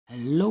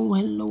Hello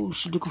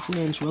Sudoku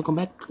friends, welcome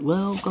back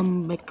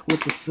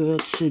with the third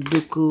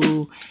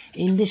Sudoku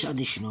in this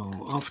edition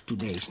of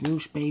today's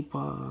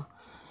newspaper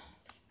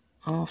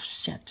of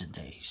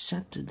Saturday,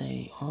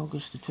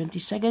 August the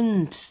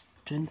 22nd,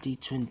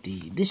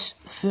 2020. This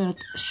third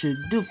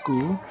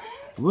Sudoku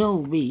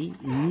will be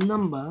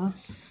number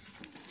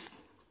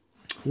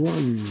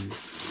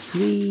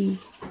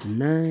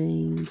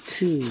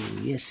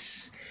 1392,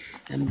 yes.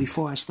 And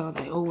before I start,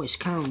 I always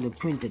count the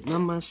printed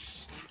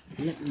numbers.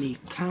 Let me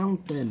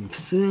count them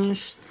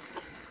first.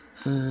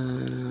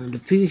 The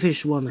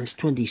previous one has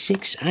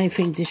 26. I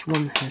think this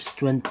one has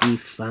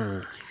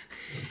 25.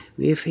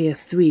 We have here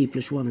 3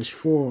 plus 1 is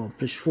 4,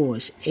 plus 4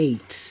 is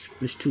 8,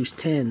 plus 2 is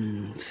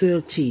 10,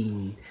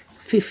 13,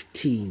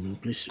 15,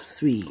 plus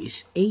 3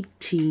 is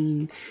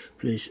 18,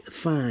 plus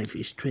 5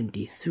 is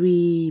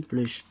 23,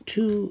 plus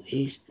 2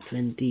 is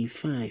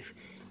 25,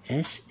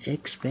 as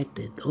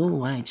expected.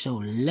 Alright, so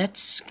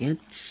let's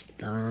get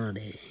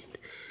started.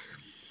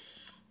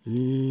 Which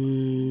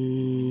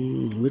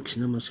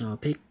numbers are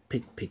pick?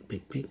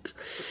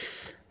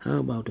 How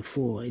about the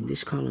 4 in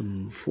this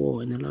column,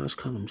 4 in the last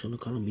column, so the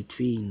column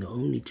between. The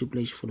only two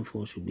places for the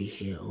 4 should be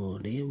here or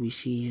there. We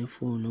see here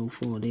 4, no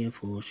 4,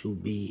 therefore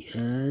should be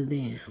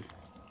there.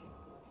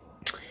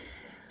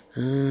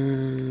 4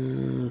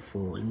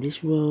 in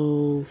this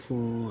row,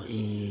 4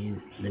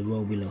 in the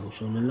row below.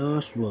 So in the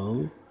last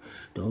row,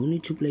 the only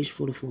two places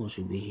for the 4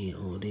 should be here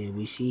or there.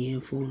 We see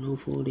here 4, no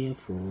 4,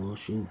 therefore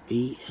should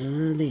be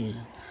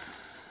there.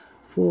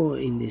 4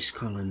 in this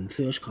column,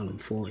 first column,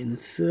 4 in the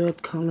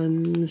third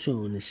column,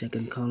 so in the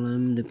second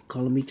column, the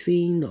column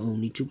between, the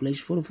only two places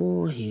for the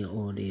 4, here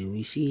or there.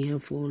 We see here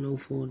 4, no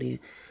 4, there,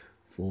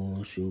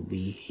 4 should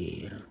be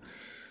here.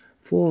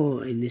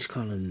 4 in this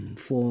column,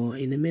 4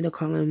 in the middle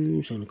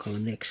column, so the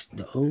column next,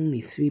 the only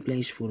 3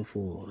 places for the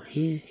 4,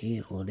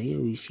 here or there.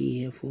 We see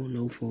here 4,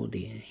 no 4,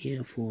 there,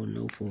 here 4,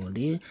 no 4,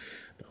 there.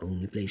 The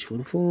only place for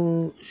the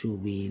 4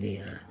 should be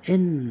there,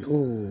 and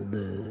all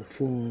the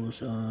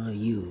 4s are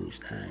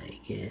used. I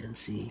can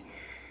see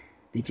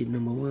digit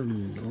number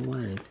 1.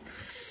 Alright.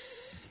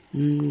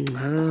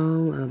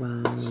 How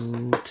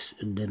about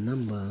the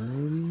number?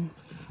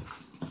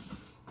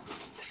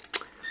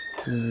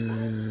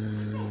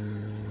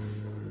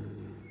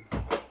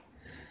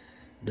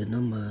 The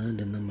number.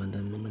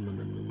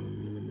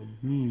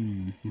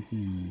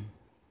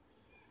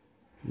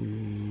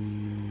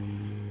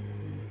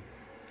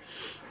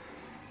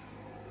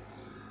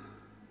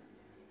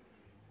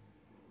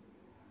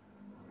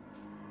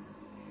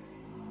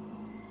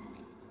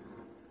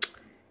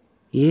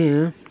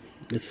 Yeah,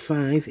 the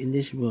 5 in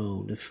this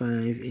row, the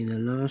 5 in the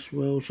last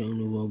row, so in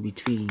the row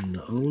between.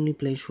 The only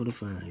place for the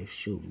 5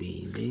 should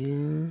be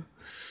there.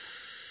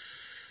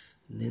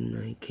 Then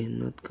I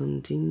cannot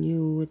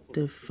continue with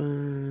the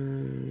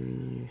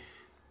 5.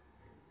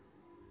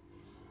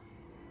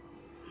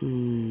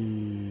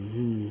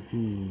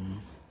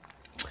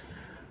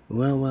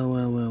 Well.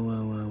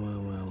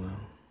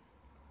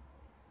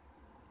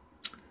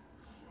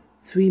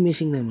 3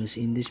 missing numbers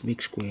in this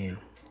big square.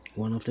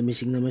 One of the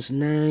missing numbers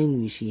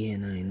 9. We see here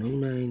 9, no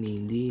 9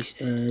 in these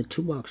 2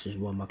 boxes.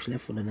 1 box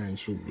left for the 9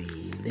 should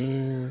be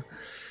there.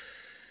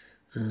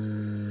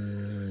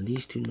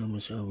 These 2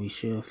 numbers are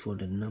reserved for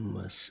the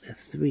numbers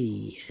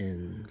 3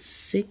 and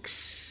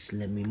 6.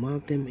 Let me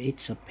mark them.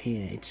 It's a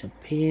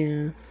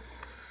pair.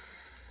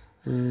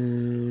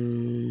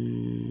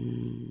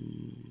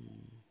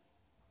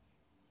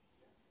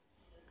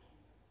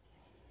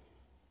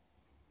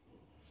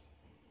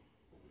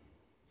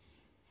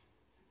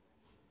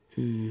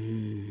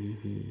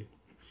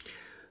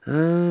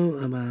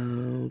 How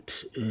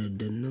about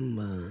the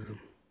number?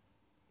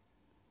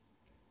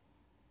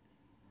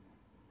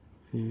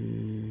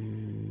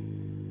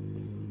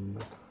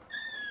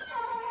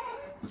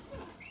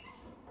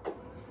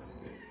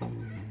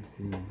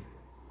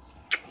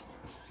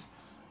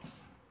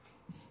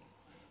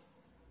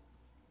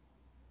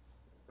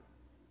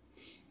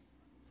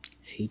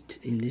 Eight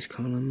in this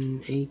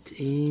column, 8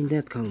 in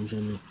that column, so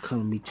the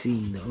column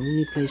between. The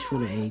only place for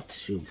the 8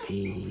 should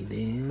be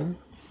there.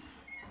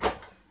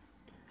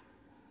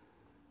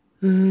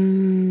 And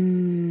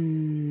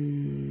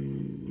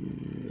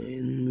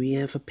we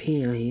have a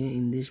pair here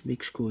in this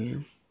big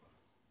square.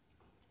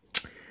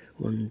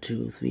 1,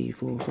 2, 3,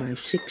 4, 5,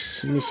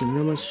 6 missing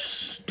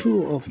numbers.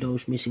 2 of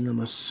those missing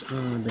numbers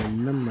are the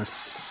numbers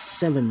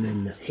 7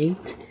 and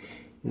 8.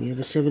 We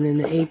have a 7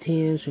 and an 8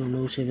 here, so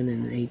no 7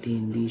 and an 8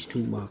 in these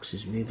 2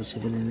 boxes. We have a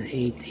 7 and an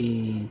 8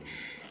 in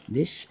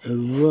this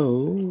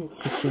row,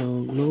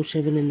 so no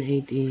 7 and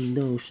 8 in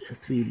those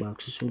 3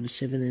 boxes. So the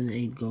 7 and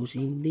 8 goes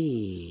in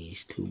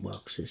these 2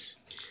 boxes.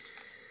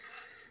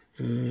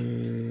 5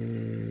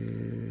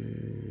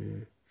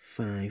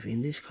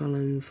 in this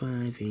column,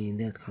 5 in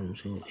that column.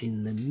 So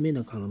in the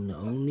middle column, the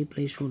only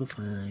place for the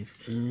 5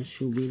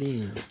 should be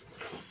there.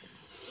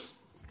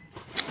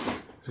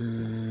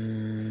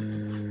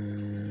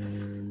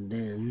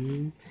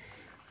 Then,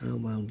 how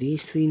about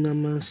these 3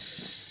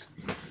 numbers?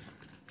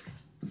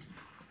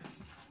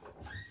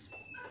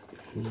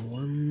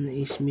 1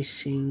 is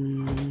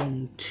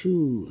missing,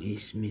 2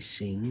 is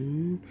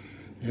missing,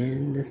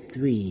 and the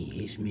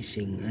 3 is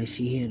missing. I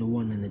see here the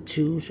 1 and the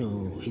 2,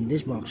 so in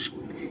this box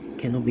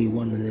cannot be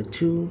 1 and the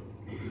 2.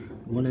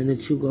 1 and the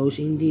 2 goes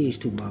in these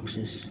 2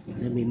 boxes.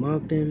 Let me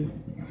mark them.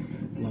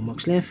 1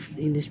 box left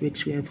in this big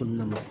square for the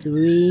number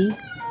 3.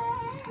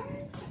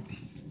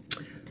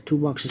 2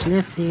 boxes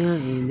left here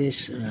in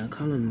this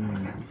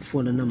column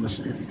for the numbers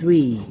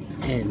 3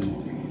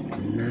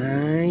 and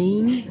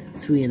 9.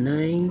 3 and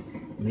 9.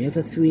 We have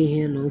a 3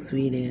 here, no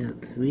 3 there.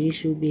 3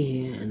 should be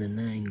here, and the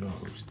 9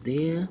 goes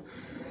there.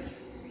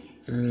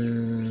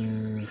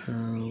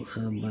 How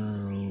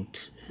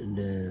about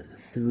the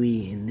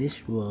 3 in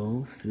this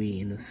row,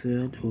 3 in the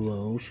third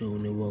row, so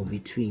in the row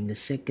between the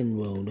second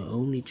row, the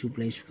only 2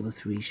 places for the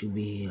 3 should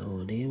be here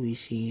or there. We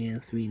see here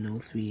 3, no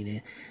 3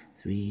 there,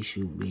 3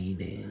 should be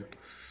there.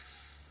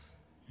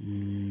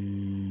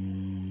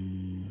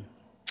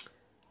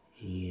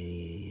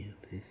 Yeah,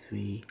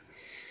 3.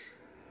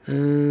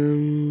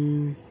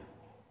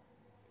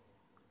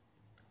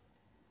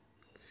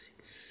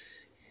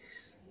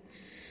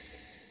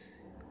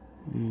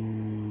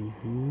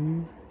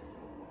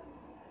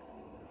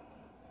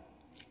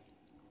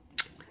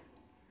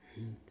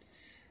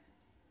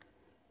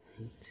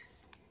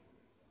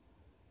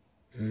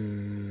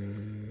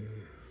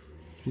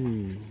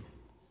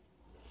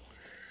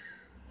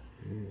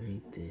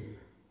 Right there.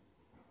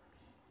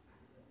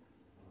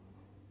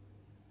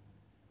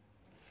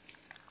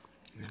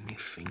 Let me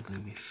think.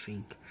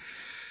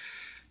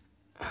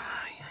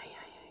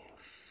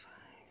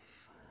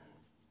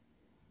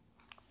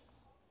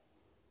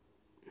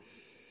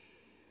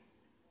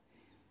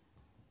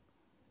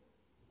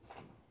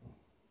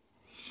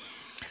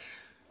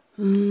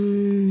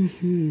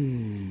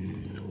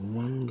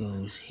 One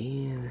goes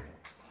here.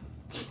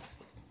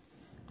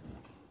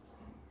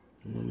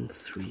 1,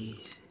 3.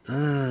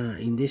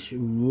 In this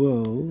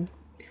row,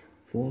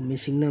 4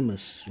 missing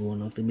numbers.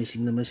 One of the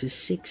missing numbers is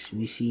 6.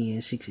 We see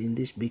 6 in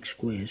this big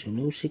square, so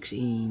no 6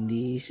 in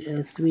these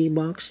 3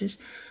 boxes.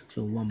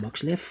 So 1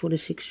 box left for the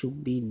 6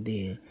 should be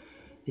there.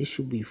 This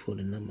should be for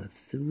the number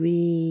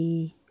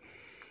 3.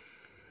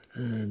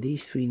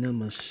 These 3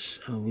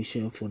 numbers are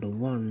reserved for the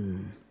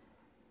 1,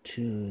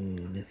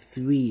 2, the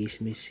 3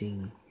 is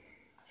missing,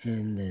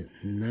 and the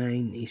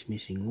 9 is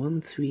missing.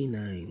 1, 3,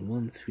 9,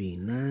 1, 3,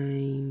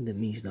 9. That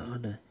means the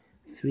other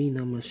 3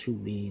 numbers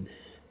should be the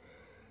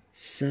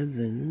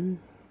 7,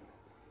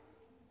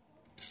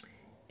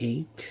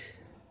 8,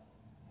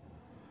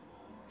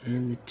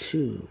 and the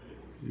 2.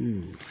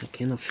 I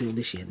cannot fill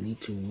this yet. Need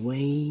to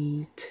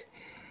wait.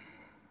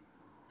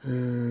 6,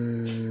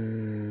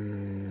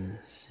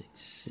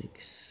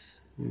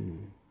 6.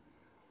 2,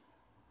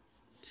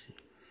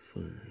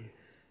 5,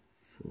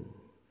 4,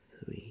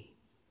 3.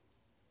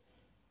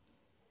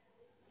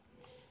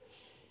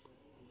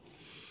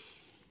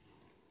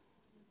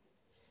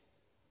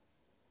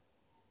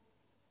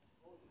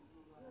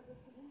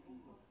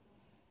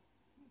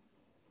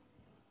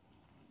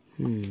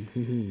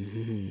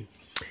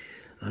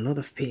 A lot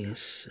of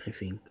pairs, I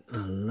think. A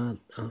lot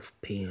of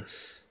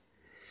pairs.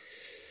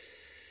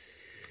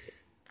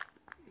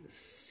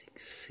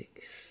 6, 6,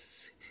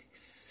 6,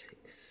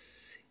 6,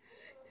 6,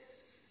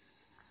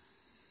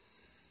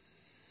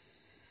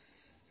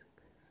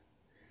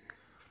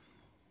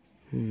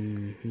 6.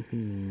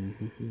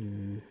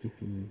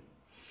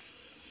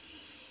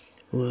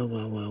 Well.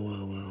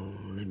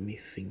 Let me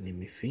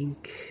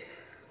think.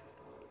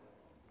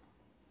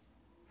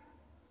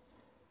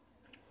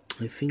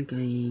 I think I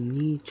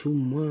need to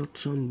mark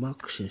some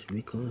boxes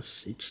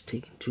because it's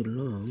taking too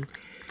long.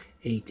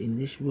 8 in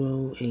this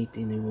row, 8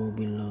 in the row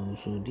below.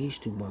 So these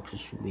 2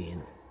 boxes should be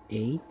an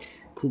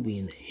 8. Could be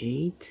an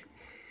 8.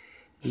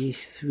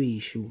 These 3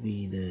 should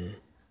be the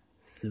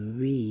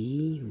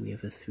 3. We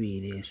have a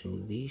 3 there. So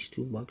these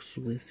 2 boxes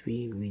with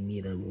 3. We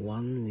need a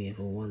 1. We have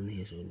a 1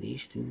 here. So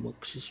these 2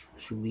 boxes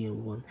should be a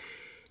 1.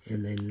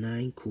 And then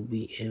 9 could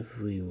be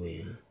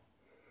everywhere.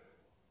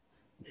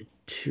 The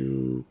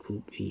 2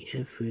 could be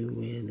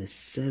everywhere. The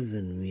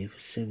 7, we have a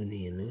 7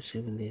 here. No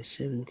 7 there.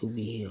 7 could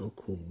be here or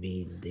could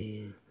be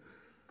there.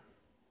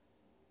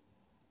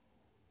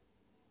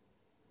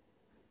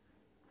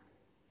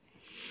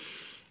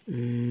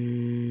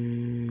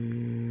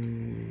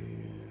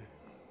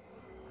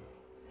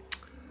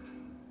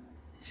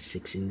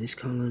 Six in this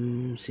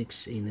column,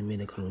 6 in the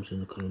middle columns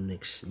in the column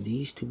next.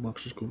 These 2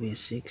 boxes could be a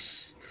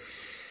 6.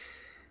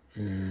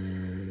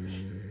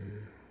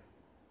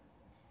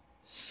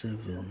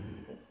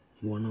 7.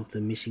 One of the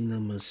missing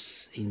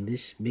numbers in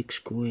this big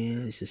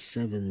square is a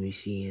 7. We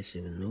see here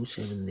 7, no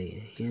 7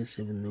 there. Here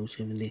 7, no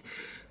 7 there.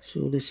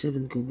 So the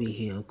 7 could be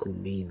here or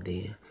could be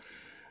there.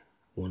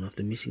 One of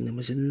the missing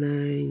numbers is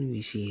 9.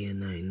 We see here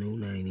 9, no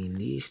 9 in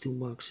these 2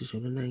 boxes. So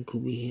the 9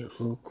 could be here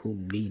or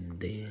could be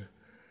there.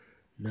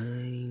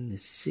 9, the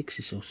 6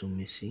 is also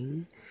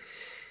missing.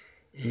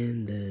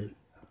 And the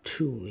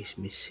 2 is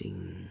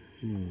missing.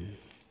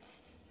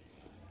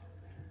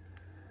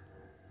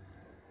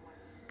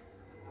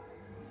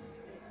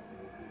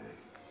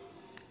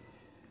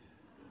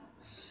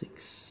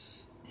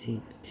 6,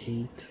 8,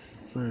 8,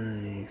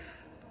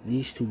 5.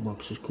 These two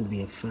boxes could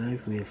be a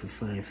 5. We have a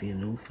 5 here,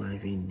 no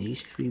 5 in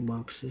these three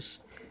boxes.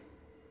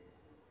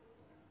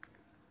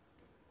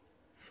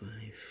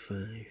 5,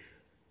 5.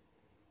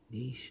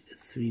 These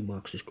three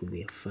boxes could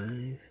be a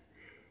 5.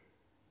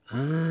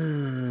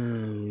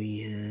 We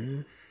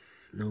have...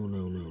 No.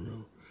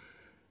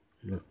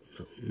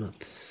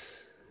 Not.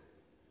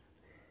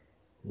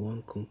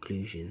 One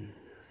conclusion.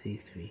 3,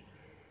 3.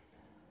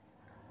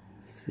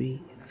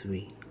 3,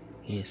 3.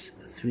 Yes,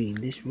 3 in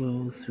this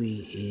row,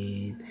 3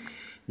 in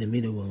the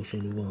middle row, so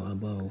the row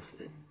above.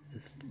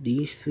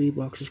 These three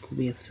boxes could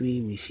be a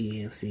 3. We see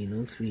here 3,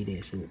 no 3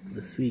 there, so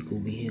the 3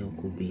 could be here,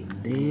 could be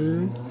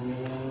there.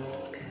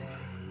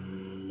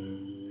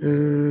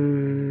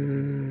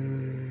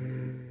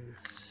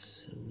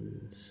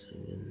 7,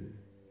 7.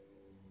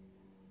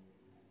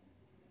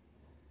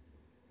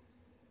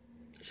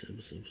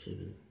 7, 7,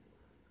 7.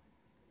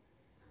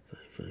 5,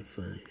 5,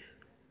 5.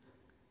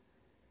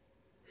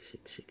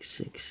 6, 6,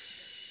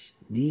 6.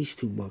 These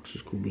two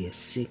boxes could be a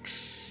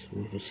 6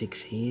 with a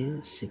 6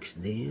 here, 6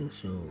 there.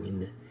 So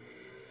in the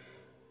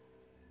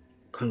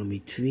column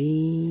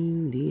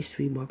between these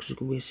three boxes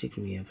could be a 6.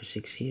 We have a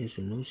 6 here,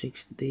 so no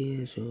 6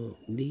 there. So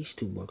these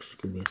two boxes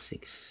could be a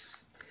 6.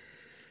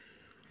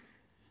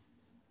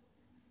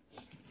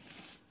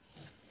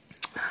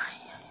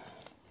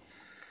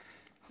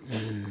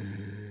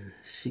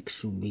 6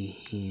 should be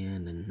here,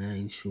 the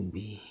 9 should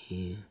be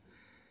here.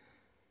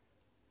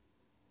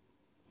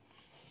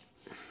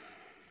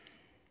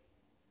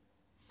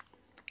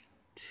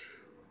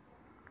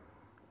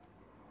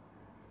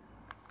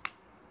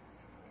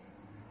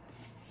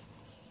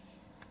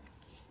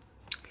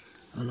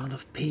 A lot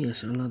of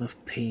pairs,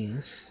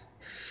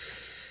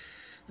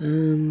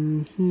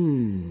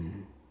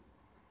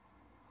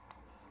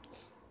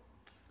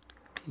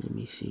 Let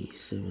me see,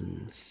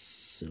 7,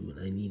 7.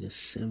 I need a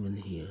 7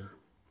 here.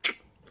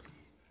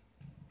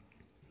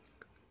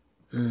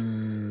 8, 8,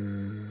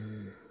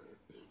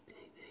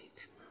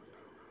 8. No.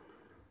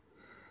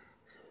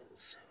 7,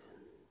 7.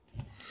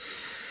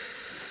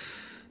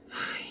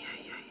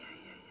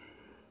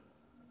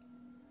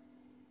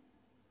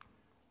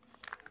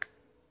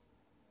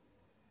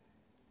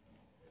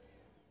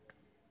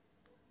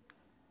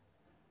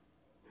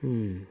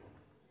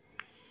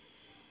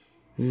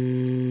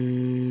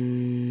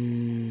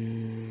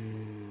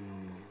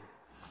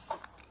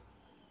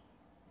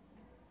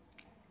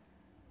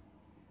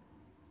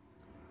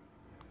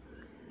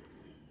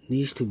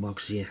 These two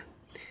boxes, yeah.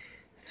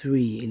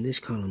 3 in this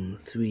column,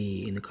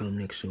 3 in the column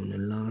next, so in the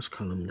last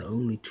column, the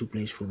only two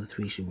places for the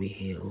 3 should be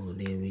here or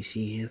there. We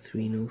see here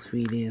 3, no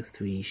 3 there,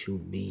 3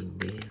 should be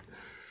there.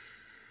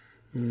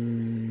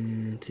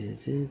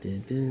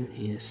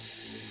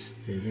 Yes.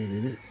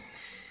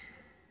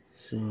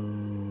 So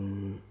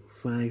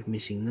 5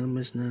 missing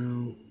numbers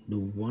now. The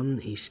 1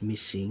 is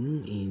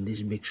missing in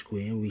this big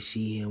square. We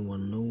see here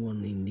 1, no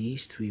 1 in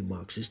these 3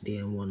 boxes.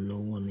 There 1, no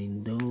 1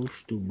 in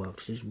those 2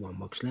 boxes. 1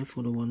 box left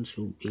for the 1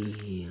 should be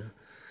here.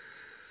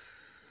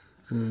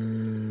 4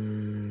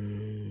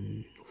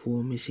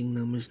 missing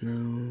numbers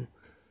now.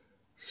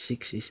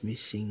 6 is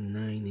missing,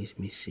 9 is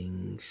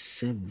missing,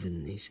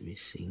 7 is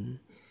missing,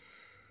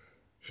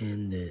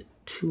 and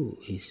 2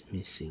 is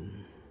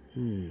missing.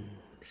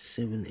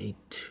 7, 8,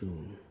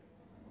 2.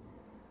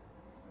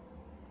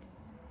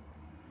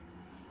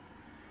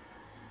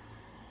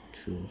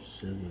 2,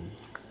 7.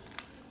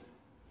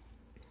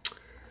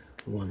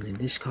 1 in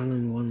this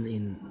column, 1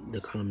 in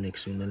the column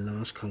next to in the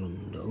last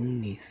column. The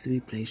only 3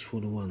 places for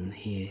the 1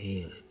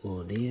 here,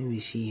 or there. We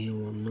see here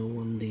 1, no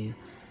 1 there.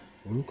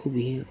 1 could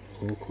be here,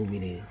 or could be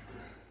there.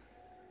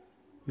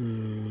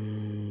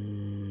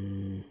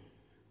 2,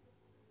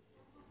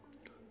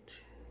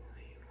 3,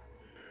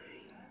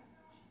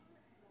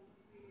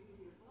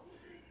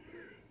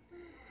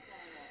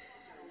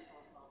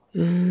 4,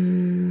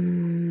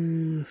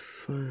 9.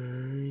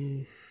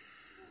 5,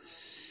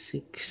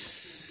 6,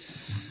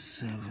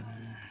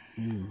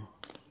 7.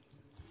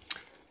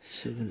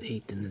 7,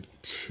 8, and a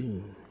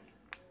 2.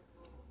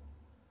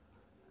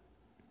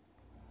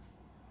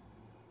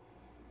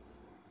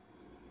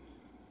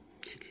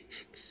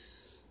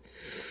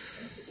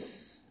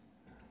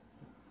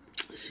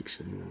 6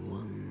 and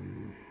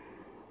 1.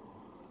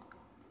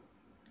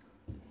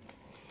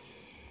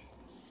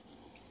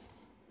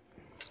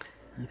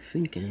 I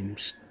think I'm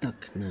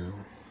stuck now.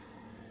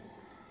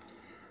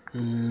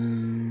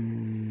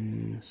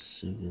 7,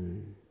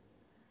 7,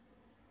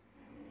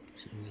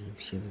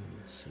 7,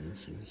 7,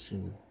 7,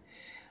 7.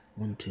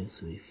 1, 2,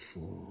 3,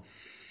 4.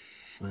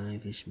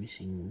 5 is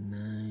missing.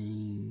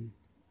 9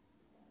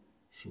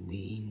 should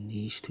be in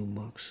these 2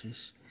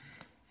 boxes.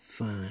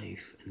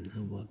 5, and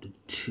how about the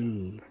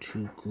 2?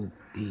 2 could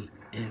be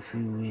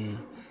everywhere,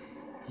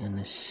 and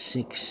a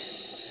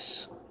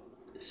 6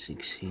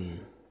 here.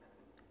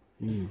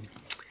 No.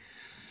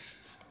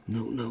 8, 8,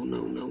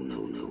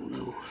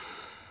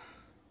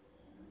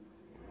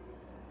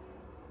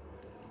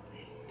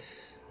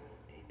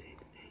 8, 8,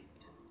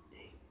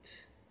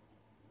 8,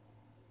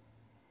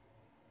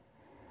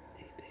 8,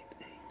 8,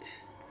 8.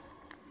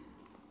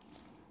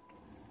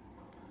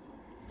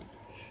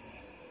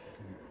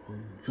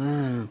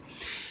 1,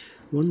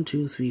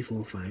 2, 3,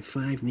 4, 5.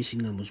 5 missing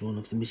numbers. One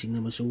of the missing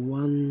numbers are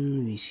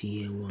 1. We see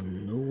here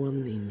 1. No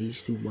 1 in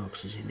these 2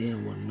 boxes. There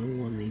 1. No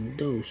 1 in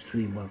those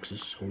 3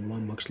 boxes. So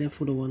 1 box left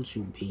for the 1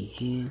 should be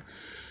here.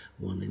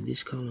 1 in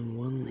this column.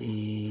 1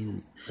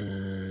 in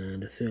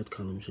the 3rd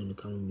column. So the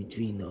column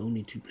between the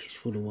only 2 places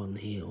for the 1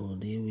 here or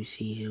there. We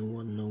see here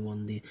 1. No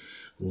 1 there.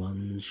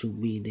 1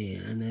 should be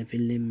there. And I've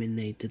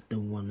eliminated the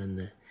 1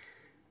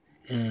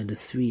 and the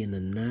 3 and the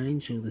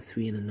 9, so the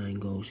 3 and the 9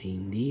 goes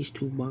in these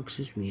 2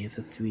 boxes. We have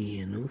a 3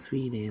 here, no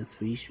 3 there,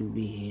 3 should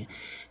be here,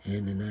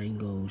 and the 9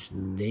 goes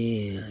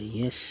there.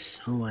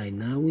 Yes, alright,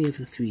 now we have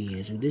a 3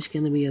 here, so this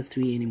cannot be a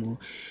 3 anymore.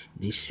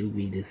 This should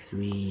be the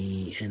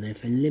 3, and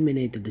I've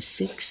eliminated the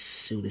 6,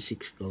 so the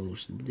 6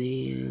 goes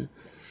there.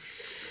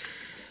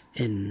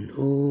 And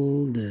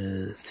all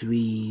the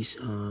 3s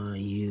are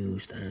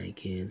used, I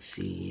can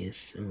see.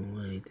 Yes,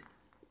 alright.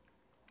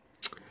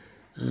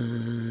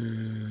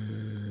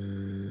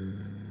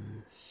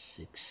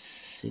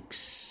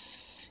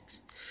 6.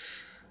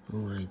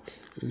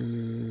 Alright.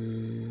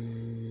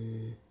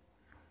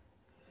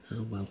 How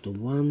about the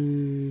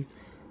 1?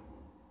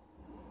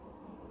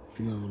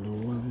 No, the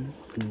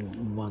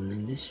 1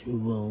 in this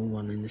row,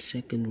 1 in the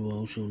 2nd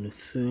row. So in the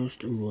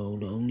 1st row,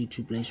 the only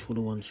 2 places for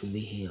the 1 should be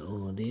here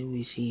or there.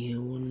 We see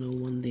here 1, no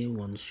 1 there,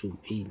 1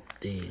 should be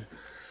there.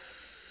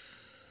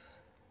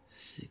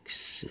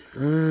 6.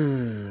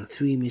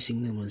 3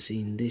 missing numbers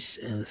in this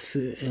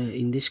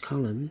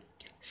column.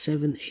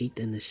 7, 8,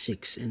 and a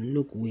 6. And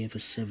look, we have a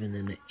 7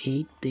 and an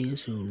 8 there.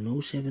 So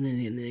no 7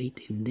 and an 8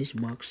 in this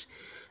box.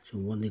 So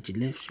 1 digit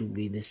left should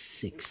be the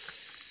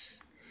 6.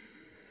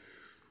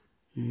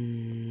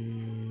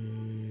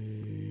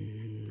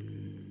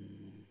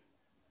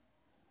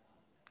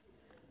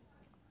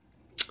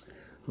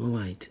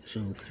 Alright,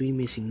 so 3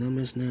 missing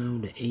numbers now.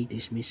 The 8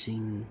 is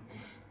missing.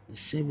 The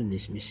 7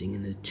 is missing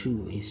and the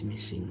 2 is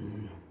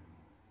missing.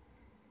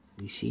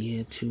 We see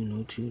here 2,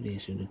 no 2 there,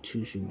 so the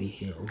 2 should be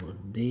here or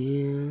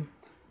there.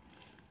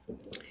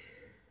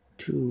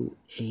 2,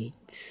 8,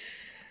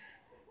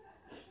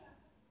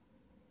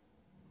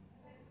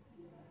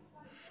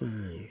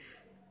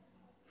 5,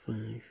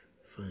 5,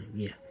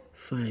 yeah,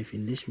 5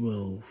 in this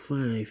row,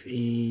 5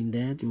 in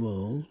that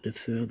row, the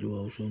 3rd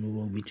row, so the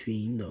row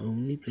between, the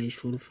only place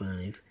for the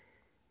 5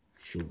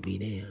 should be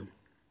there.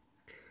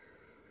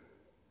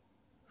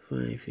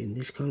 5 in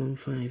this column,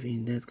 5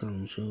 in that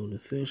column, so the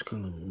 1st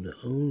column, the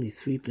only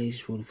 3 places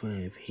for the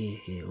 5,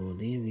 here, or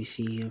there. We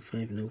see here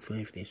 5, no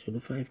 5 there, so the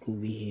 5 could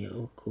be here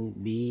or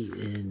could be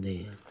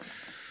there.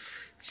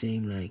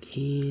 Same like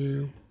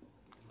here.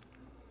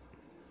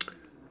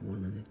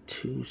 1 and a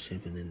 2,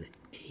 7 and an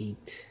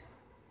 8.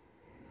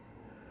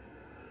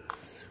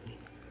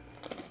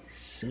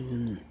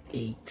 7,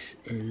 8,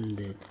 and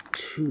the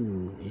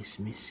 2 is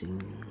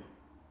missing.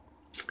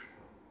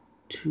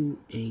 2,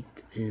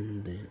 8,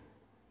 and the...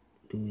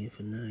 Do we have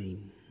a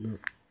 9? No.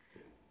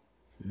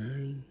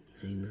 9.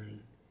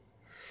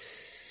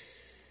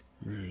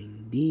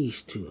 9.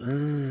 These 2.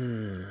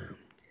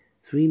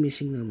 3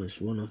 missing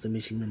numbers. One of the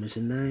missing numbers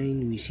is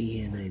 9. We see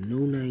here 9. No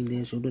 9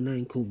 there, so the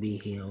 9 could be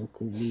here or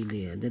could be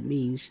there. That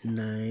means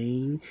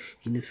 9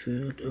 in the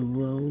 3rd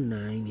row,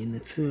 9 in the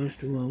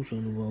 1st row. So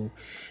the row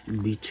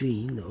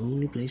between, the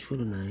only place for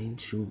the 9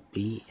 should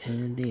be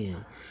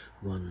there.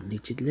 1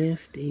 digit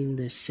left in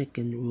the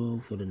 2nd row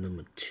for the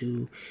number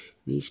 2.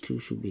 These 2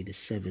 should be the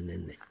 7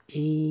 and the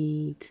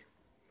 8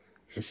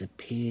 as a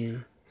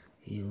pair.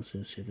 Here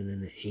also 7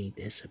 and the 8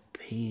 as a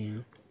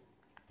pair.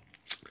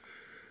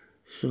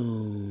 So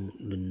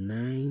the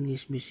 9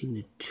 is missing,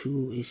 the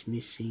 2 is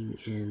missing,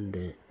 and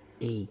the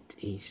 8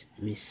 is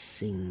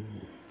missing.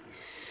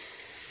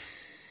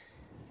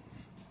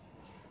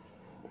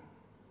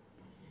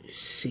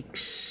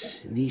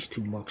 6. These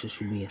 2 boxes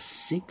should be a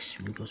 6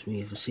 because we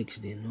have a 6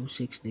 there, no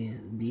 6 there.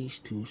 These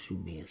 2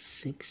 should be a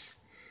 6.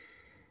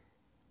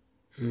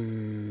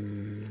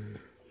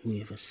 We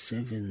have a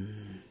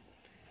 7,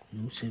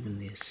 no 7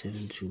 there,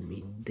 7 should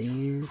be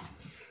there.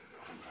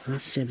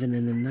 7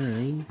 and a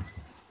 9.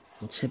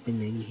 What's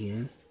happening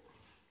here?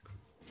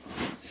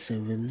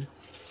 7,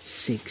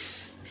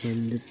 6,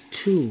 and the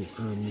 2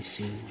 are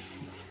missing.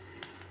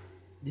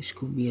 This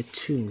could be a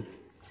 2.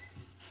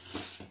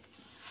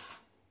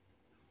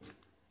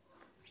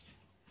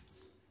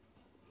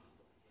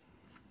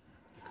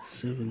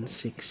 7,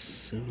 6,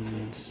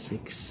 7,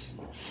 6.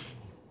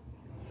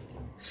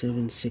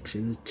 7, 6,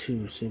 and the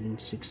 2. 7,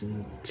 6,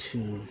 and the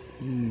 2.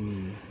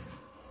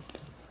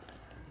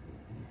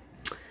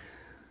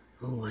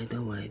 Alright.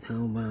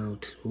 How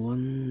about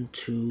 1,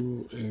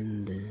 2,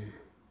 and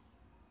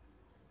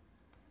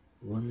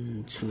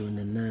 1, 2, and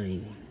a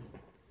 9?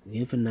 We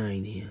have a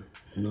 9 here.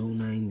 No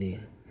 9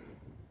 there.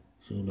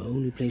 So the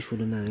only place for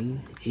the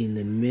 9 in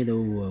the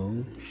middle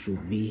row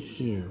should be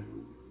here.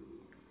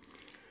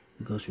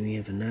 Because we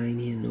have a 9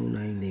 here, no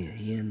 9 there.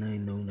 Here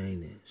 9, no 9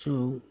 there.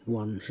 So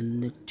 1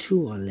 and the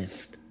 2 are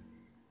left.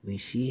 We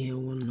see here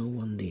 1, no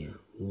 1 there.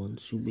 1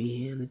 should be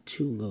here and the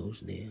 2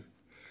 goes there.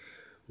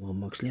 1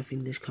 box left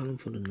in this column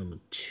for the number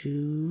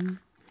 2.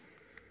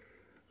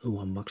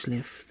 1 box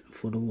left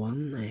for the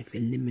 1. I have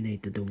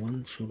eliminated the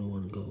 1, so the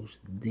 1 goes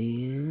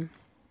there.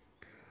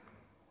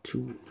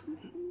 2,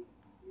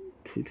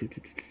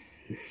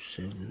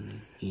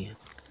 7 here.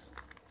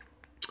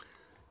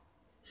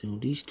 So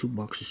these 2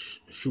 boxes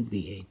should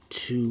be a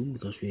 2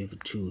 because we have a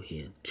 2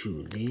 here.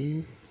 2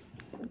 there.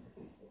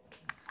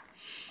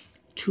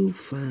 2,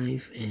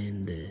 5,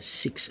 and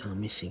 6 are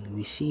missing.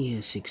 We see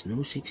here 6,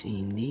 no 6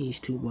 in these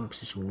 2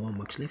 boxes, so 1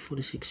 box left for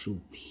the 6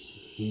 should be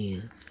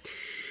here.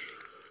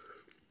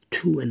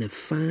 2 and a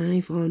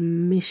 5 are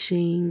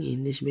missing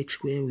in this big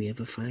square. We have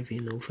a 5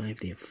 here, no 5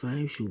 there.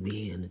 5 should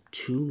be here, and the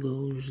 2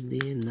 goes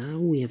there. Now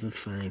we have a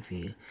 5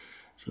 here.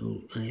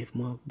 So I have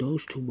marked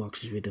those 2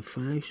 boxes with a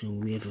 5. So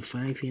we have a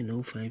 5 here,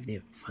 no 5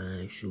 there.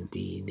 5 should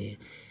be there.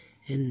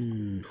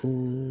 And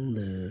all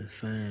the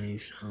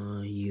 5s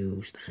are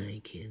used,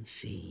 I can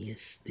see.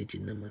 Yes,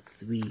 digit number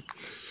 3.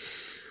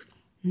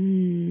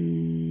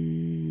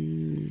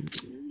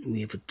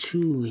 We have a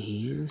 2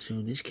 here,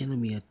 so this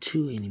cannot be a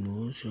 2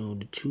 anymore. So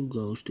the 2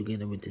 goes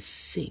together with the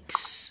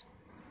 6.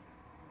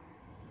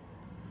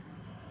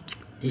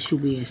 This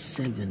should be a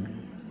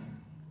 7.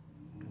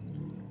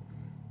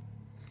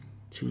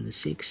 2 and a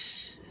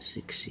 6.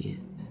 6 here.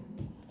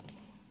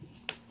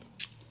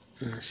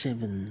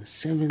 7,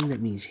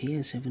 that means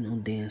here, 7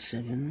 on there,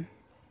 7.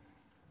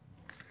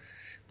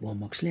 1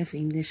 box left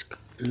in this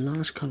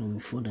last column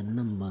for the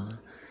number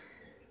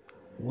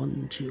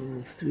 1,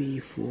 2, 3,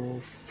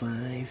 4,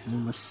 5.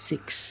 Number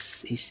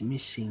 6 is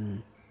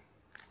missing.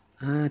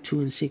 2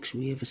 and 6,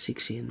 we have a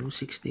 6 here, no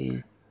 6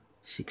 there.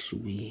 6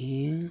 will be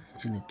here,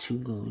 and the 2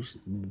 goes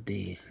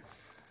there.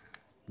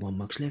 1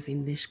 box left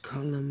in this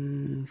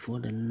column for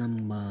the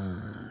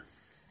number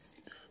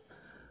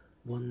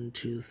 1,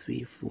 2,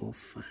 3, 4,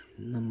 5.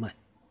 Number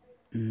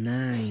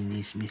 9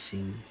 is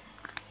missing.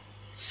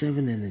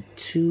 7 and a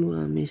 2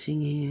 are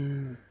missing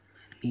here.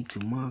 I need to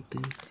mark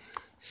them.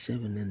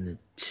 7 and a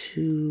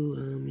 2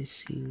 are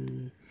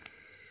missing.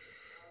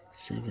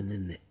 7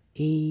 and a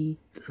 8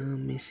 are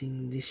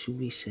missing. This should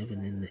be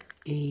 7 and a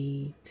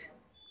 8.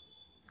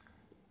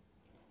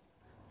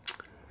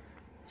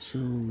 So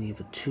we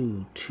have a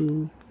 2,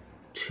 2,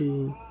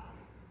 2.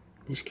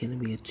 This cannot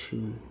be a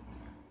 2.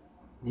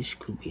 This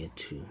could be a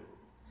 2.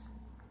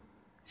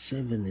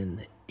 7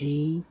 and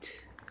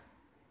 8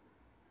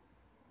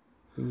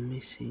 are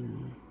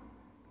missing.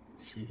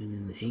 7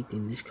 and 8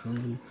 in this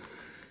column.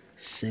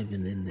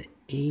 7 and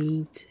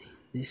 8 in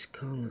this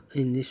column,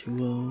 in this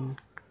row.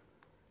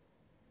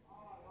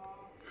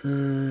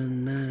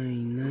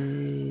 9,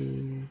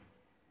 9.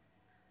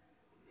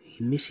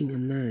 We're missing a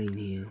 9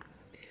 here.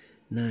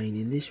 9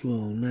 in this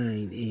row.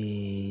 9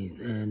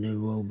 in the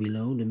row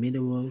below, the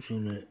middle row. So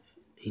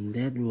in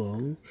that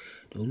row,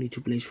 the only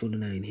 2 places for the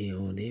 9 here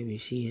or there. We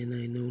see here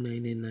 9, no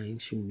 9, and 9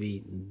 should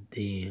be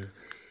there.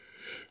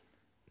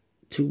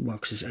 2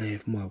 boxes I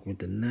have marked with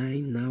the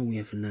 9. Now we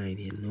have a 9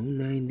 here. No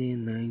 9 there.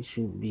 9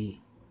 should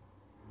be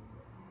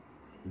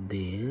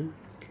there.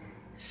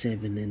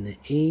 7 and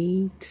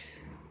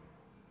 8.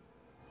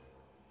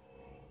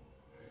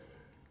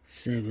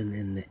 7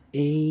 and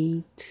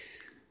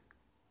 8.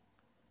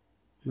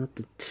 Not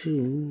the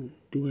 2.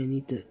 Do I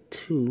need the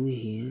 2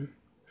 here?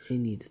 I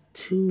need a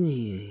 2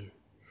 here.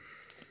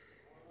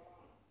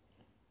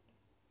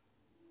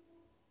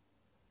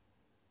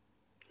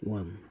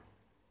 One.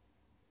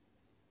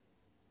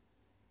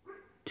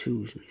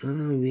 2.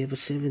 We have a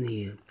 7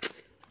 here.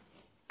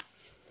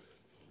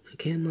 I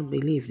cannot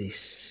believe this.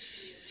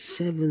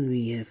 7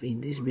 we have in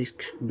this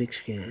big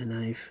square, and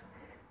I've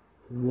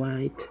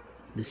write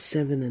the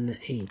 7 and the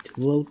 8.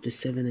 Wrote the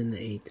 7 and the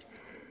 8.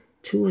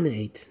 2 and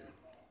 8.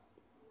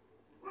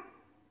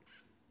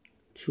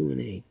 2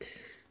 and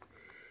 8.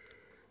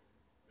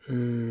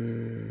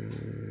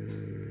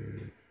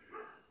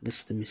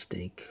 That's the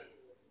mistake.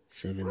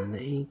 7 and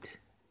 8.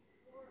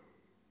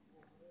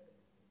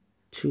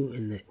 2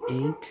 and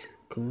 8.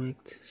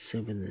 Correct.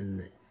 7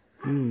 and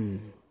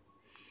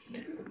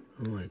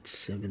alright,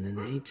 7 and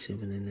 8.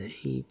 7 and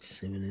 8.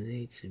 7 and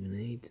 8. 7 and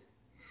 8.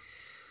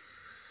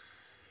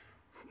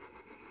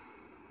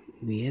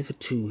 We have a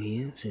 2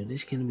 here, so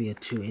this can't be a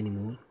 2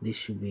 anymore. This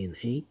should be an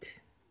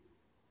 8.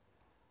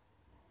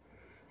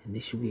 And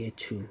this should be a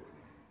 2.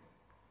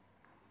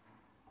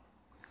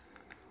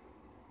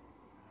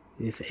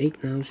 We have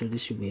 8 now, so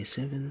this should be a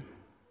 7.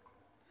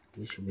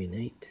 This should be an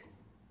 8.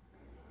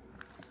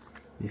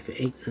 We have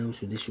 8 now,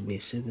 so this should be a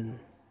 7.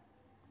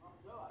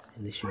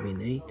 And this should be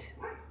an 8.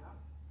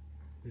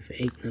 We have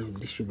 8 now,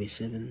 this should be a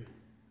 7.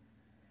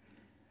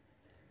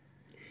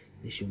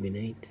 This should be an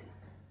 8.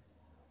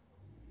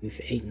 We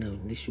have 8 now,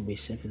 this should be a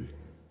 7.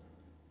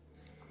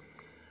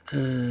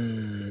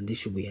 This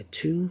should be a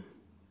 2.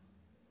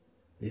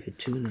 We have a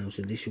 2 now,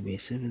 so this should be a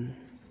 7.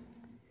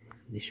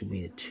 This should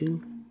be a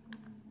 2.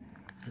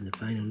 And the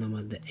final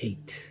number, the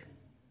 8.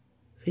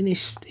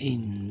 Finished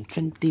in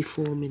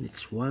 24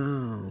 minutes.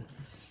 Wow.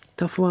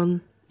 Tough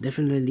one.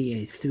 Definitely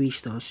a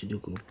 3-star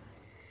Sudoku.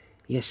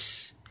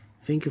 Yes.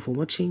 Thank you for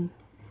watching.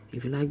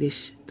 If you like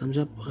this, thumbs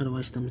up,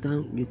 otherwise thumbs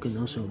down. You can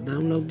also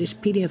download this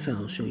PDF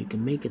file so you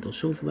can make it or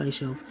solve it by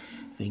yourself.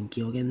 Thank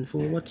you again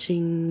for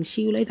watching.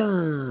 See you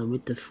later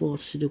with the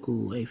fourth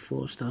Sudoku, a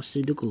 4-star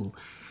Sudoku.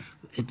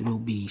 It will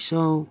be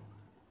so.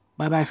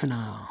 Bye bye for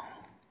now.